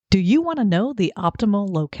Do you want to know the optimal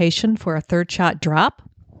location for a third shot drop?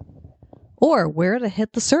 Or where to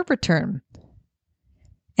hit the serve return?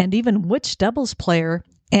 And even which doubles player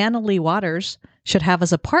Anna Leigh should have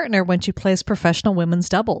as a partner when she plays professional women's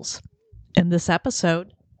doubles? In this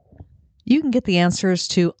episode, you can get the answers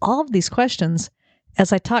to all of these questions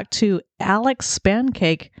as I talk to Alex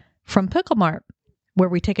Spancake from Pickle Mart, where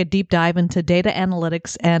we take a deep dive into data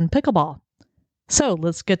analytics and pickleball. So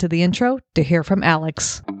let's get to the intro to hear from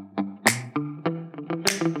Alex.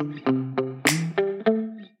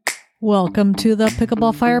 Welcome to the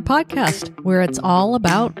Pickleball Fire podcast, where it's all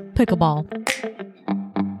about pickleball.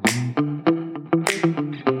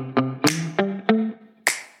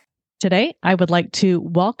 Today, I would like to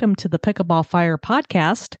welcome to the Pickleball Fire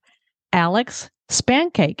podcast, Alex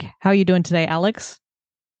Spancake. How are you doing today, Alex?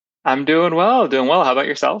 I'm doing well. How about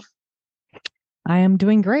yourself? I am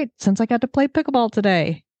doing great since I got to play pickleball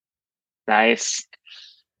today. Nice.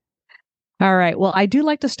 All right. Well, I do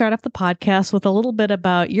like to start off the podcast with a little bit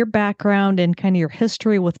about your background and kind of your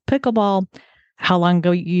history with pickleball, how long ago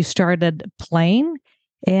you started playing,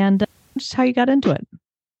 and just how you got into it.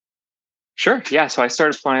 Sure. Yeah. So I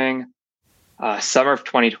started playing summer of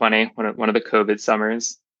 2020, one of the COVID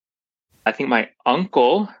summers. I think my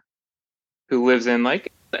uncle, who lives in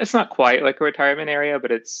it's not quite like a retirement area,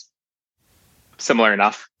 but it's similar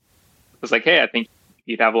enough, was like, hey, I think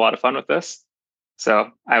you'd have a lot of fun with this. So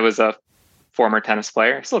I was a former tennis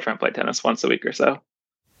player. I still try and play tennis once a week or so.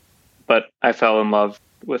 But I fell in love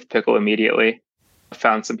with pickle immediately. I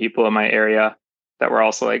found some people in my area that were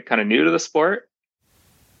also kind of new to the sport.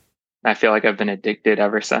 I feel like I've been addicted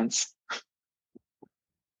ever since.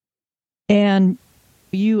 And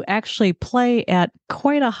you actually play at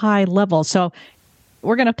quite a high level. So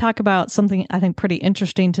we're going to talk about something I think pretty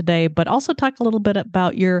interesting today, but also talk a little bit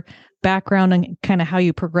about your background and kind of how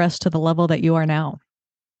you progressed to the level that you are now.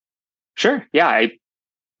 Sure. Yeah. I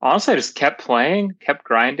just kept playing, kept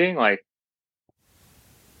grinding. I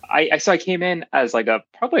came in as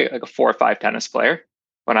probably a 4 or 5 tennis player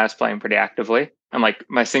when I was playing pretty actively. And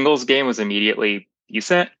my singles game was immediately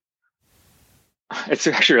decent. It's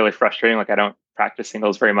actually really frustrating. I don't practice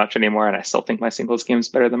singles very much anymore, and I still think my singles game is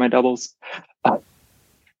better than my doubles. But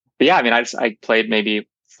yeah, I mean, I played maybe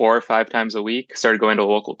 4 or 5 times a week, started going to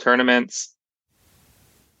local tournaments.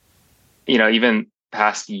 Even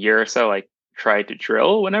past year or so, tried to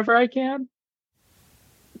drill whenever I can.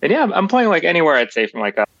 And yeah, I'm playing anywhere I'd say from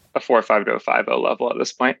a 4-5 to a 5-0 level at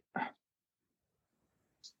this point.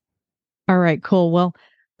 All right, cool. Well,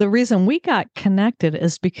 the reason we got connected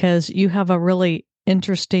is because you have a really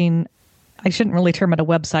interesting, I shouldn't really term it a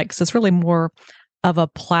website because it's really more of a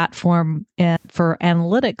platform for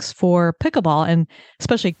analytics for pickleball. And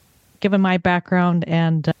especially given my background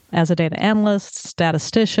and as a data analyst,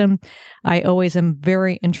 statistician, I always am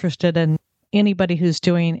very interested in anybody who's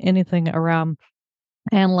doing anything around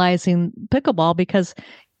analyzing pickleball, because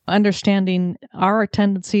understanding our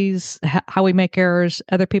tendencies, how we make errors,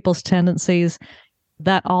 other people's tendencies,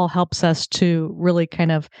 that all helps us to really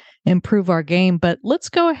kind of improve our game. But let's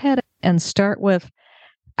go ahead and start with,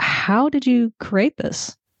 how did you create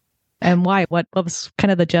this and why? What was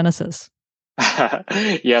kind of the genesis?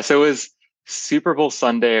 Yeah, so it was Super Bowl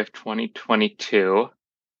Sunday of 2022.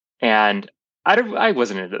 And I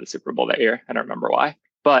wasn't into the Super Bowl that year. I don't remember why.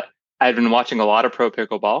 But I'd been watching a lot of pro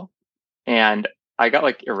pickleball, and I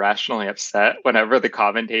got irrationally upset whenever the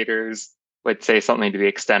commentators would say something to the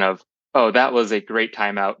extent of, oh, that was a great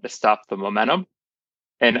timeout to stop the momentum.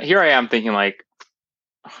 And here I am thinking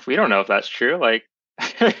we don't know if that's true.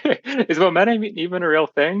 Is momentum even a real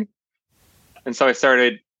thing? And so I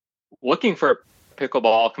started looking for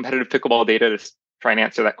competitive pickleball data to try and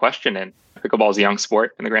answer that question. And pickleball is a young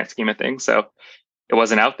sport in the grand scheme of things, so it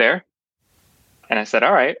wasn't out there. And I said,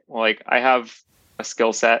 all right, well, I have a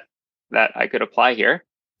skill set that I could apply here.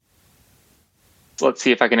 So let's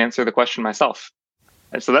see if I can answer the question myself.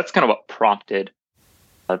 And so that's kind of what prompted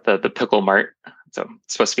the Pickle Mart. So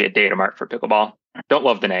it's supposed to be a data mart for pickleball. Don't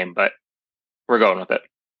love the name, but we're going with it.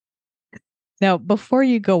 Now, before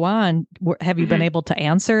you go on, have you been able to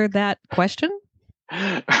answer that question?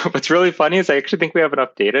 What's really funny is I actually think we have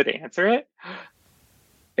enough data to answer it.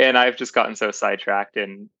 And I've just gotten so sidetracked.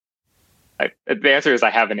 And the answer is I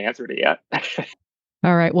haven't answered it yet.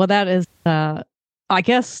 All right. Well, that is, I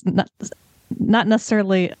guess, not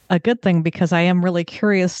necessarily a good thing, because I am really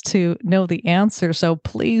curious to know the answer. So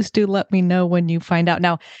please do let me know when you find out.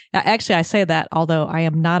 Now, actually, I say that, although I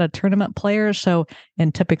am not a tournament player.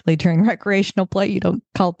 And typically during recreational play, you don't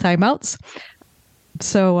call timeouts.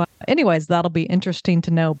 So anyways, that'll be interesting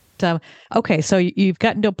to know. Okay, so you've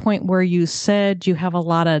gotten to a point where you said you have a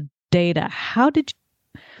lot of data. How did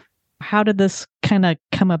you how did this kind of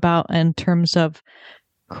come about in terms of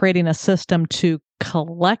creating a system to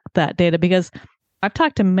collect that data? Because I've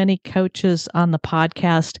talked to many coaches on the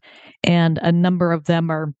podcast, and a number of them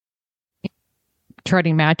are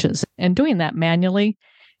charting matches, and doing that manually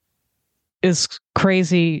is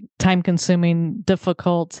crazy, time consuming,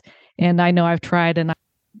 difficult. And I know I've tried, and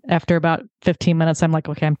after about 15 minutes, I'm like,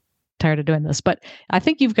 okay, I'm tired of doing this. But I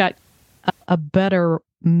think you've got a better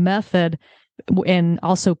method, and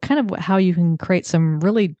also kind of how you can create some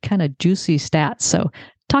really kind of juicy stats. So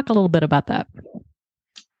talk a little bit about that.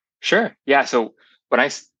 Sure. Yeah. So when I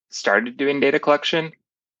started doing data collection,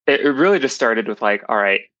 it really just started with like, all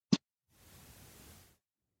right,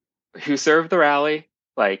 who served the rally?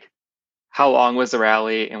 Like, how long was the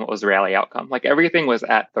rally and what was the rally outcome? Like everything was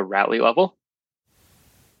at the rally level.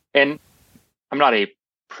 And I'm not a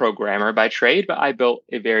programmer by trade, but I built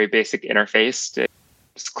a very basic interface to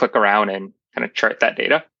just click around and kind of chart that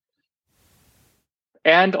data.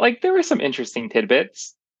 And like there were some interesting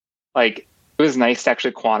tidbits. Like it was nice to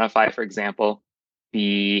actually quantify, for example,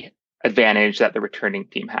 the advantage that the returning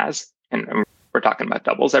team has. And we're talking about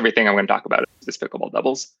doubles. Everything I'm going to talk about is pickleball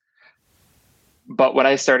doubles. But when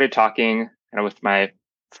I started talking kind of with my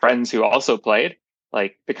friends who also played,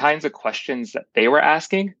 like the kinds of questions that they were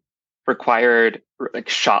asking required like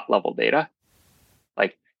shot level data.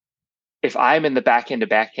 Like if I'm in the backhand to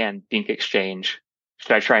backhand dink exchange,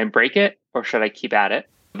 should I try and break it or should I keep at it?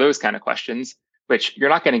 Those kind of questions, which you're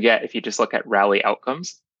not going to get if you just look at rally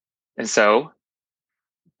outcomes. And so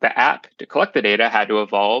the app to collect the data had to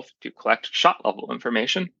evolve to collect shot level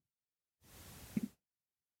information.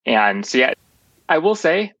 And so, yeah, I will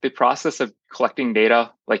say the process of collecting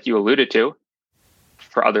data, like you alluded to,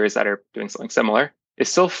 for others that are doing something similar, is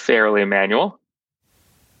still fairly manual.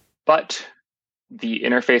 But the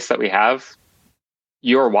interface that we have,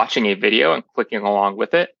 you're watching a video and clicking along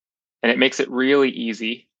with it, and it makes it really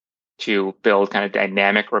easy to build kind of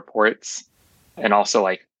dynamic reports and also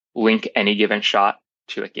like link any given shot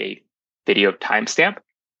to like a video timestamp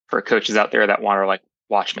for coaches out there that want to like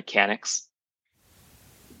watch mechanics.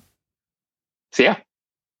 So yeah.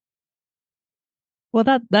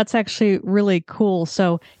 Well, that's actually really cool.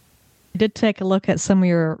 So I did take a look at some of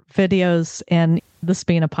your videos, and this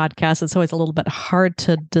being a podcast, it's always a little bit hard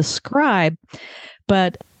to describe.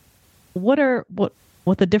 But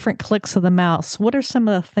with the different clicks of the mouse, what are some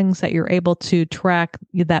of the things that you're able to track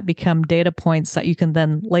that become data points that you can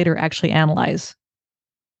then later actually analyze?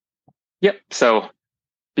 Yep. So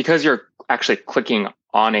because you're actually clicking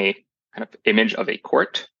on a kind of image of a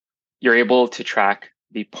court, you're able to track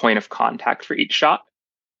the point of contact for each shot.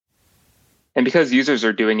 And because users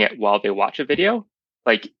are doing it while they watch a video,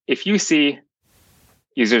 like if you see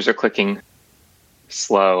users are clicking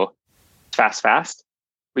slow, fast,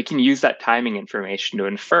 we can use that timing information to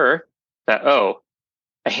infer that, oh,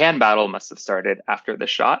 a hand battle must have started after the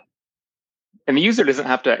shot. And the user doesn't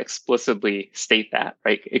have to explicitly state that,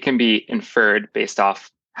 right? It can be inferred based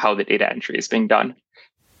off how the data entry is being done.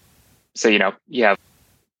 So, you have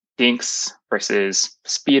dinks versus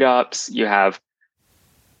speed ups. You have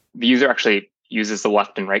the user actually uses the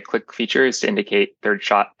left and right click features to indicate third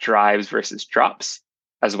shot drives versus drops,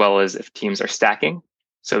 as well as if teams are stacking.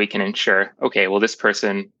 So we can ensure, okay, well, this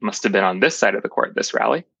person must have been on this side of the court this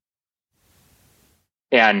rally.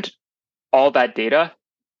 And all that data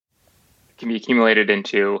can be accumulated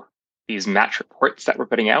into these match reports that we're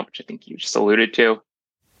putting out, which I think you just alluded to.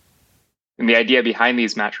 And the idea behind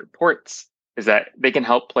these match reports is that they can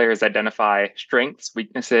help players identify strengths,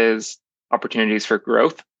 weaknesses, opportunities for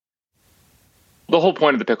growth. The whole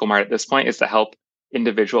point of the Pickle Mart at this point is to help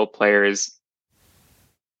individual players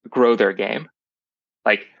grow their game.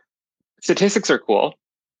 Like statistics are cool,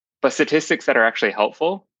 but statistics that are actually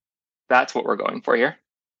helpful, that's what we're going for here.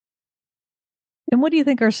 And what do you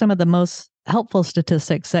think are some of the most helpful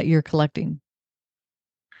statistics that you're collecting?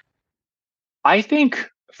 I think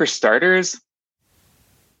for starters,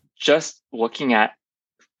 just looking at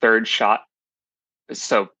third shot,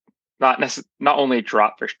 so not only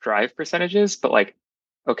drop versus drive percentages, but like,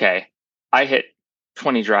 okay, I hit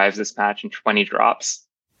 20 drives this match and 20 drops,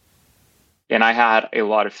 and I had a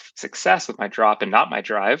lot of success with my drop and not my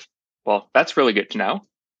drive. Well, that's really good to know.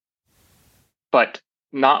 But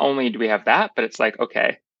not only do we have that, but it's like,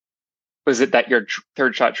 okay, was it that your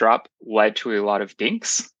third shot drop led to a lot of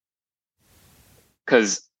dinks?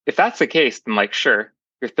 Because if that's the case, then like, sure,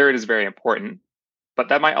 your third is very important, but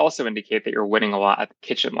that might also indicate that you're winning a lot at the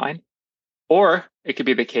kitchen line. Or it could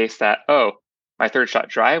be the case that, oh, my third shot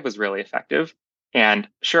drive was really effective. And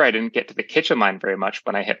sure, I didn't get to the kitchen line very much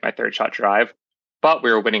when I hit my third shot drive, but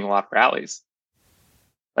we were winning a lot of rallies.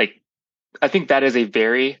 Like, I think that is a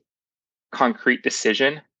very concrete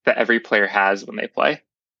decision that every player has when they play.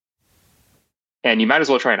 And you might as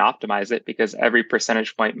well try and optimize it because every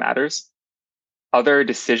percentage point matters. Other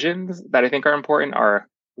decisions that I think are important are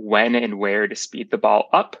when and where to speed the ball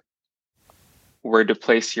up, where to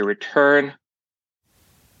place your return,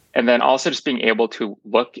 and then also just being able to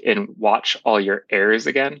look and watch all your errors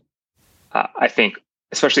again. I think,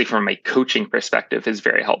 especially from a coaching perspective, is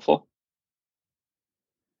very helpful.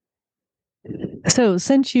 So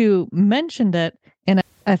since you mentioned it, and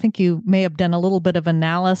I think you may have done a little bit of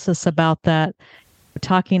analysis about that,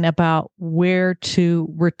 talking about where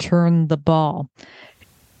to return the ball.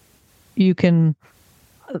 You can,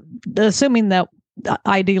 assuming that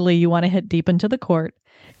ideally you want to hit deep into the court,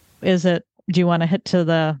 do you want to hit to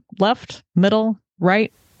the left, middle,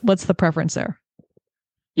 right? What's the preference there?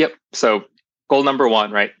 Yep. So goal number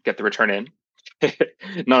one, right? Get the return in.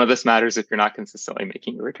 None of this matters if you're not consistently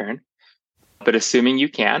making a return. But assuming you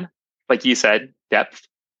can, like you said, depth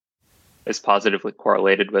is positively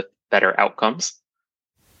correlated with better outcomes.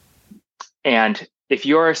 And if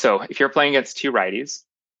you're playing against two righties,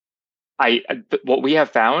 what we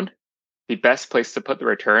have found, the best place to put the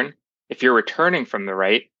return, if you're returning from the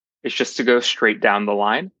right, is just to go straight down the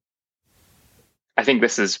line. I think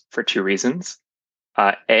this is for two reasons.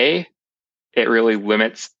 A, it really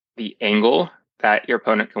limits the angle that your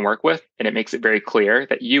opponent can work with, and it makes it very clear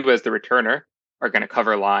that you as the returner are going to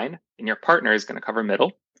cover line and your partner is going to cover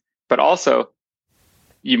middle. But also,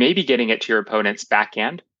 you may be getting it to your opponent's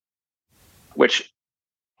backhand, which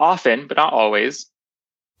often, but not always,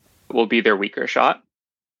 will be their weaker shot.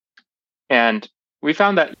 And we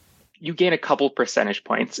found that you gain a couple percentage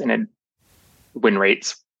points in win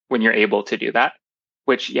rates when you're able to do that,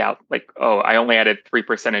 which, I only added 3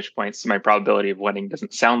 percentage points to my probability of winning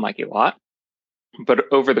doesn't sound like a lot.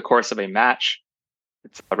 But over the course of a match,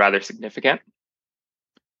 it's rather significant.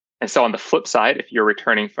 And so on the flip side, if you're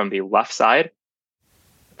returning from the left side,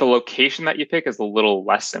 the location that you pick is a little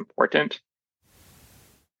less important.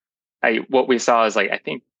 What we saw is I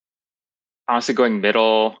think honestly going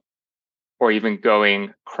middle or even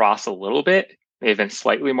going cross a little bit may have been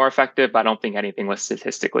slightly more effective, but I don't think anything was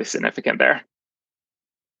statistically significant there.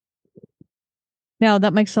 Now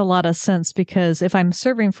that makes a lot of sense because if I'm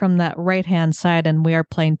serving from that right-hand side and we are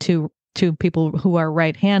playing two people who are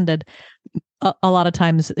right-handed, a lot of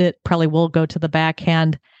times it probably will go to the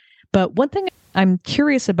backhand. But one thing I'm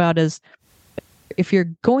curious about is if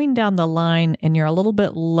you're going down the line and you're a little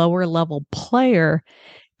bit lower level player,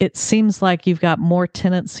 it seems like you've got more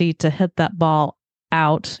tendency to hit that ball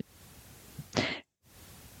out,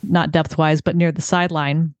 not depth-wise, but near the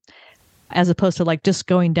sideline, as opposed to just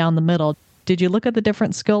going down the middle. Did you look at the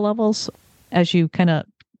different skill levels as you kind of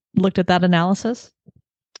looked at that analysis?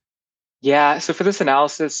 Yeah, so for this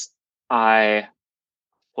analysis, I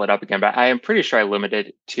pull it up again, but I am pretty sure I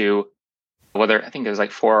limited to whether I think it was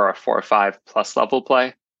 4 or 5 plus level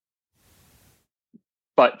play.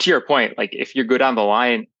 But to your point, if you go down the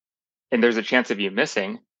line and there's a chance of you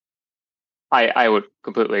missing, I would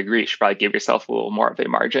completely agree. You should probably give yourself a little more of a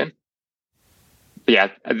margin. But yeah,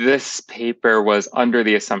 this paper was under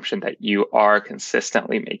the assumption that you are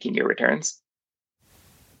consistently making your returns.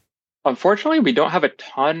 Unfortunately, we don't have a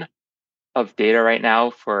ton of data right now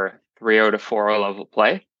for 3.0 to 4.0 level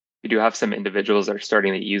play. We do have some individuals that are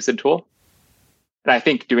starting to use the tool. And I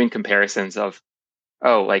think doing comparisons of,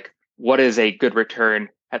 what is a good return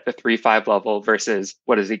at the 3.5 level versus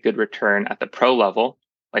what is a good return at the pro level?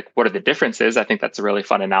 What are the differences? I think that's a really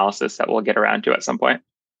fun analysis that we'll get around to at some point.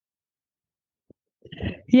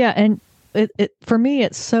 Yeah, and it for me,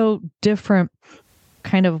 it's so different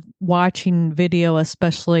kind of watching video,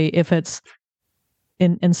 especially if it's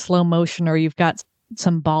in slow motion or you've got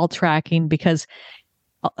some ball tracking, because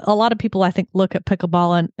a lot of people, I think, look at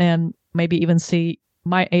pickleball and maybe even see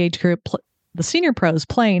my age group, the senior pros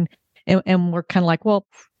playing, and we're kind of like, well,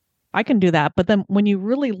 I can do that. But then when you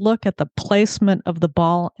really look at the placement of the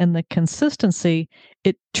ball and the consistency,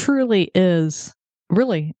 it truly is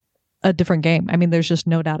really a different game. I mean, there's just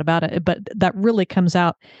no doubt about it. But that really comes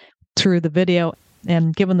out through the video.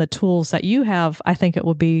 And given the tools that you have, I think it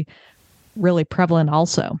will be really prevalent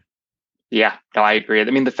also. Yeah, no, I agree. I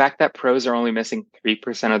mean, the fact that pros are only missing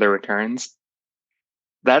 3% of their returns,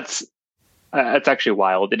 that's actually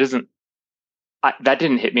wild. That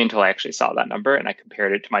didn't hit me until I actually saw that number and I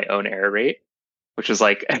compared it to my own error rate, which was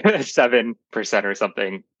 7% or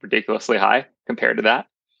something ridiculously high compared to that.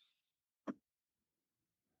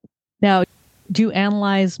 Now, do you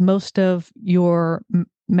analyze most of your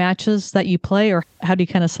matches that you play, or how do you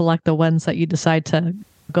kind of select the ones that you decide to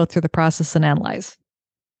go through the process and analyze?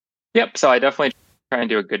 Yep. So I definitely try and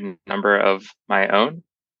do a good number of my own.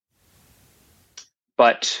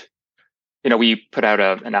 But, we put out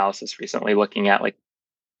an analysis recently looking at like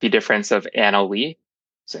the difference of Anna Leigh.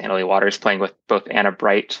 So Anna Leigh Waters playing with both Anna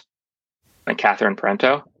Bright and Catherine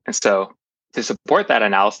Parento. And so to support that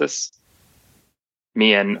analysis,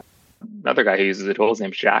 me and another guy who uses the tool, his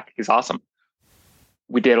name's Jack, he's awesome.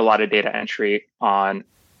 We did a lot of data entry on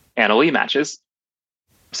Anna Leigh matches.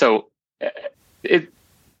 So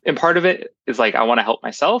and part of it is like, I want to help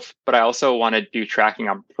myself, but I also want to do tracking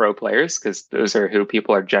on pro players because those are who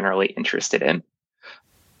people are generally interested in.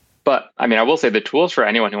 But I mean, I will say the tools for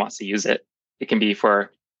anyone who wants to use it. It can be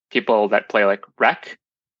for people that play like rec.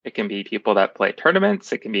 It can be people that play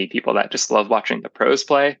tournaments. It can be people that just love watching the pros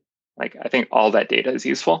play. Like, I think all that data is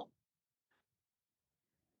useful.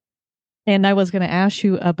 And I was going to ask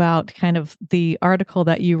you about kind of the article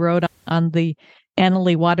that you wrote on the Anna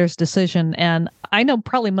Leigh Waters decision. And I know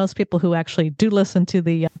probably most people who actually do listen to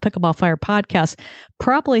the Pickleball Fire podcast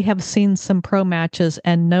probably have seen some pro matches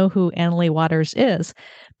and know who Anna Leigh Waters is.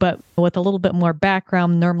 But with a little bit more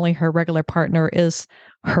background, normally her regular partner is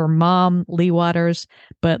her mom, Leigh Waters,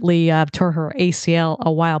 but Leigh tore her ACL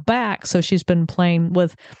a while back. So she's been playing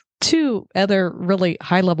with two other really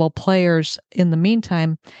high-level players in the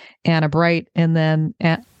meantime, Anna Bright and then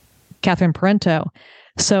Catherine Parento.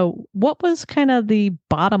 So what was kind of the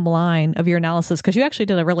bottom line of your analysis? Because you actually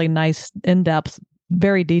did a really nice, in-depth,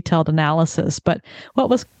 very detailed analysis. But what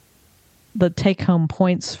was the take-home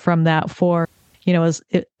points from that for,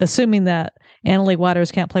 assuming that Anna Leigh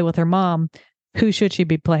Waters can't play with her mom, who should she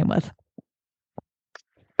be playing with?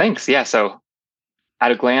 Thanks. Yeah. So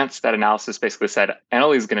at a glance, that analysis basically said Anna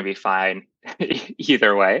Leigh's going to be fine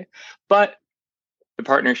either way, but the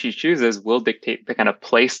partner she chooses will dictate the kind of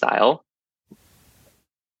play style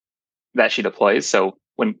that she deploys. So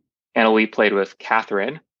when Anna Leigh played with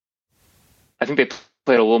Catherine, I think they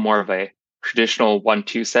played a little more of a traditional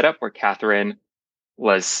 1-2 setup where Catherine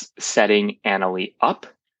was setting Anna Leigh up.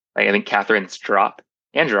 Like, I think Catherine's drop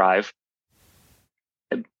and drive,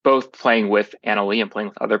 both playing with Anna Leigh and playing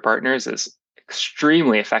with other partners, is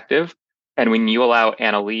extremely effective. And when you allow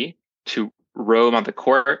Anna Leigh to roam on the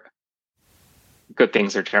court, good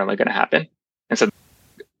things are generally going to happen. And so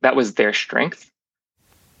that was their strength.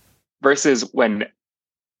 Versus when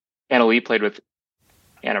Anna Leigh played with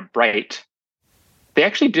Anna Bright, they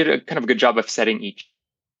actually did a kind of a good job of setting each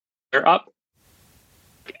other up.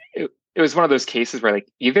 It was one of those cases where like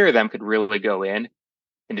either of them could really go in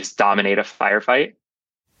and just dominate a firefight.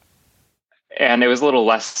 And it was a little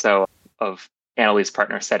less so of Anna Leigh's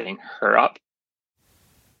partner setting her up.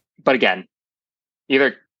 But again,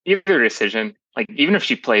 either decision, like even if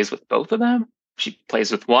she plays with both of them, she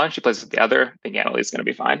plays with one, she plays with the other, I think Anna Leigh's going to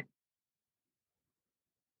be fine.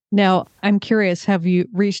 Now, I'm curious, have you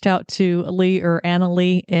reached out to Leigh or Anna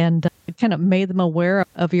Leigh and kind of made them aware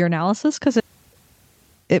of your analysis? Because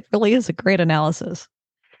it really is a great analysis.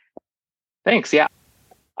 Thanks. Yeah.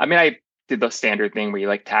 I mean, I did the standard thing where you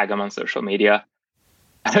like tag them on social media.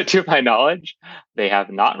 To my knowledge, they have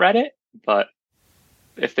not read it, but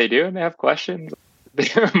if they do and they have questions,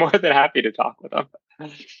 they're more than happy to talk with them.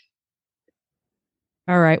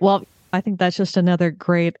 All right. Well, I think that's just another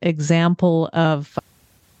great example of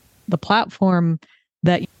the platform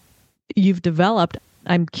that you've developed.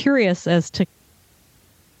 I'm curious as to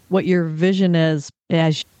what your vision is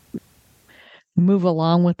as you move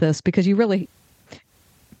along with this, because you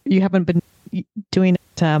haven't been doing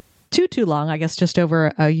it too long, I guess just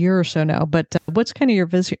over a year or so now. But what's kind of your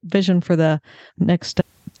vision for the next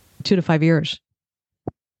 2 to 5 years?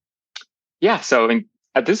 Yeah. So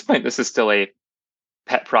at this point, this is still a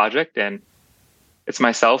pet project, and it's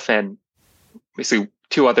myself and basically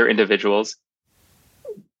 2 other individuals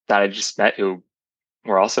that I just met who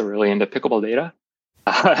were also really into pickleball data,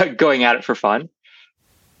 going at it for fun.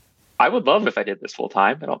 I would love if I did this full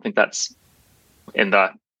time. I don't think that's in the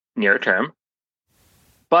near term.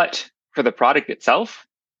 But for the product itself,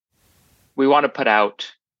 we want to put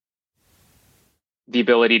out the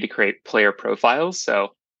ability to create player profiles.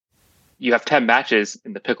 So you have 10 matches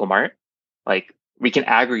in the Pickle Mart. Like, we can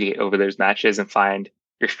aggregate over those matches and find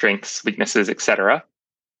your strengths, weaknesses, etc.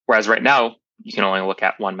 Whereas right now, you can only look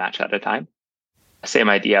at one match at a time. Same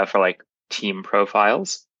idea for like team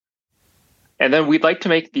profiles. And then we'd like to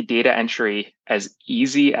make the data entry as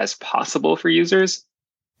easy as possible for users.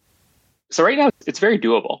 So right now, it's very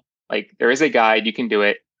doable. Like, there is a guide, you can do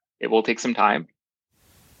it. It will take some time.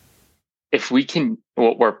 If we can,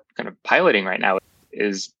 what we're kind of piloting right now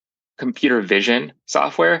is computer vision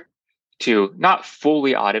software to not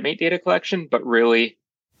fully automate data collection, but really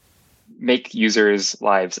make users'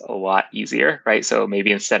 lives a lot easier, right? So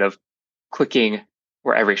maybe instead of clicking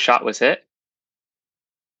where every shot was hit,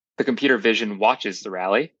 the computer vision watches the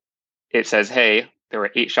rally. It says, hey, there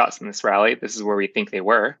were 8 shots in this rally. This is where we think they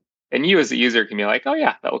were. And you as the user can be like, oh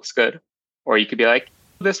yeah, that looks good. Or you could be like,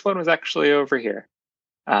 this one was actually over here.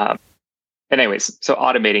 And anyways, so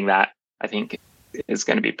automating that, I think, is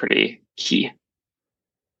going to be pretty key.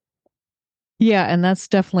 Yeah, and that's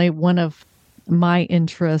definitely one of my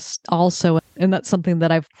interests also. And that's something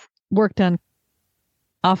that I've worked on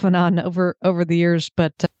off and on over the years.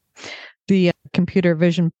 But the computer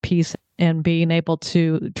vision piece and being able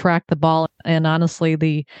to track the ball. And honestly,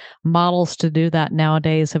 the models to do that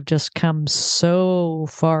nowadays have just come so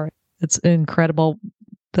far. It's incredible,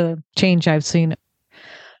 the change I've seen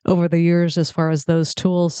over the years as far as those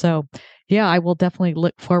tools. So yeah, I will definitely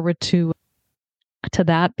look forward to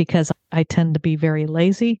that because I tend to be very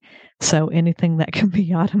lazy. So anything that can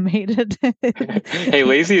be automated. Hey,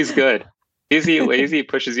 lazy is good. Lazy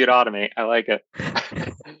pushes you to automate. I like it.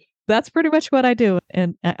 That's pretty much what I do.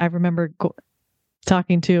 And I remember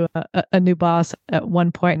talking to a new boss at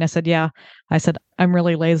one point, and I said, I'm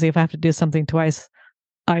really lazy. If I have to do something twice,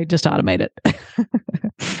 I just automate it.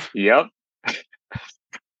 Yep.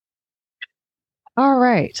 All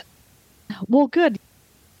right. Well, good.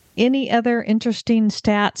 Any other interesting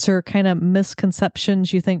stats or kind of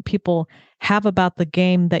misconceptions you think people have about the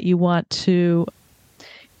game that you want to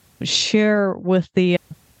share with the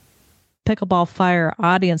Pickleball Fire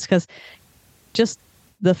audience? Because just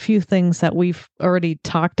the few things that we've already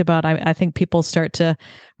talked about, I think people start to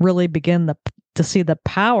really begin to see the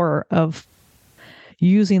power of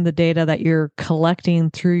using the data that you're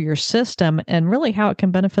collecting through your system and really how it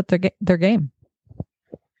can benefit their game.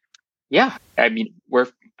 Yeah. I mean,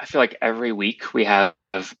 I feel like every week we have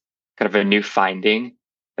kind of a new finding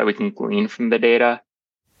that we can glean from the data,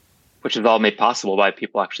 which is all made possible by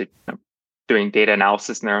people actually doing data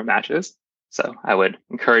analysis in their own matches. So I would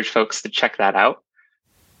encourage folks to check that out.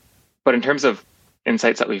 But in terms of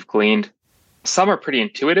insights that we've gleaned, some are pretty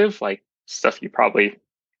intuitive, like stuff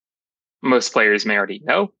most players may already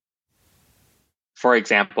know. For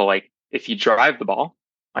example, like if you drive the ball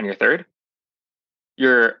on your third,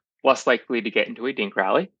 you're less likely to get into a dink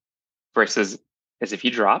rally versus as if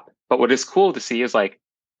you drop. But what is cool to see is like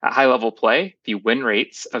at high level play, the win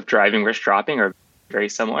rates of driving versus dropping are very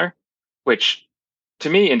similar, which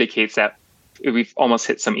to me indicates that we've almost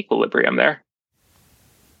hit some equilibrium there.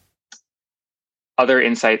 Other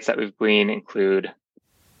insights that we've gleaned include,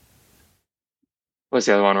 what was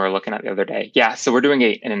the other one we were looking at the other day? Yeah, so we're doing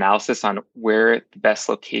an analysis on where the best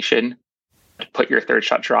location to put your third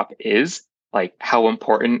shot drop is. Like, how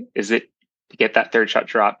important is it to get that third shot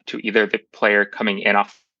drop to either the player coming in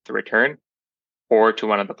off the return or to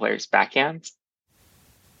one of the player's backhands?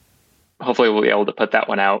 Hopefully we'll be able to put that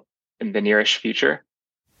one out in the nearest future.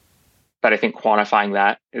 But I think quantifying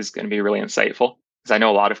that is going to be really insightful, because I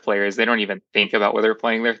know a lot of players, they don't even think about whether they're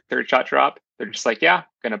playing their third shot drop. They're just like, yeah,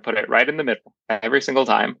 going to put it right in the middle every single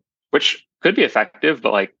time, which could be effective,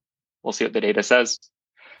 but like, we'll see what the data says.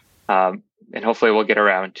 And hopefully we'll get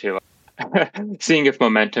around to seeing if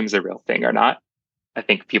momentum's a real thing or not. I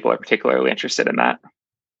think people are particularly interested in that.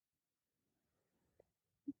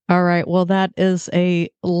 All right. Well, that is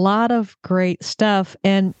a lot of great stuff.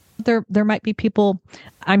 And there might be people,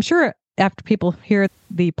 I'm sure after people hear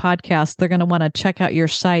the podcast, they're going to want to check out your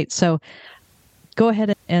site. So go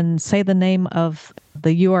ahead and say the name of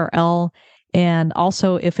the URL. And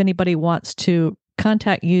also, if anybody wants to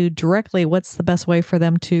contact you directly, what's the best way for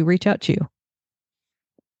them to reach out to you?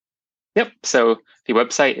 Yep. So the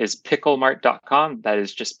website is picklemart.com. That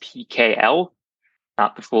is just PKL,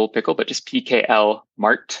 not the full pickle, but just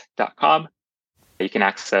pklmart.com. You can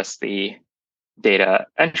access the data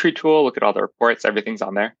entry tool, look at all the reports, everything's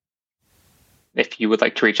on there. If you would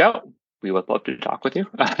like to reach out, we would love to talk with you.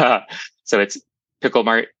 So it's Pickle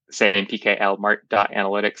Mart, same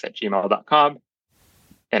pklmart.analytics@gmail.com.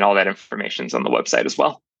 And all that information's on the website as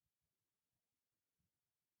well.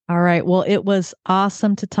 All right. Well, it was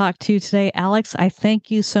awesome to talk to you today, Alex. I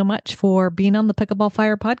thank you so much for being on the Pickleball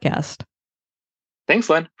Fire podcast. Thanks,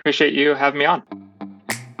 Lynn. Appreciate you having me on.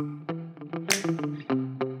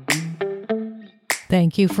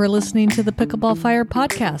 Thank you for listening to the Pickleball Fire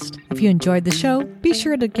podcast. If you enjoyed the show, be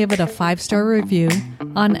sure to give it a 5-star review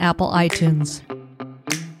on Apple iTunes.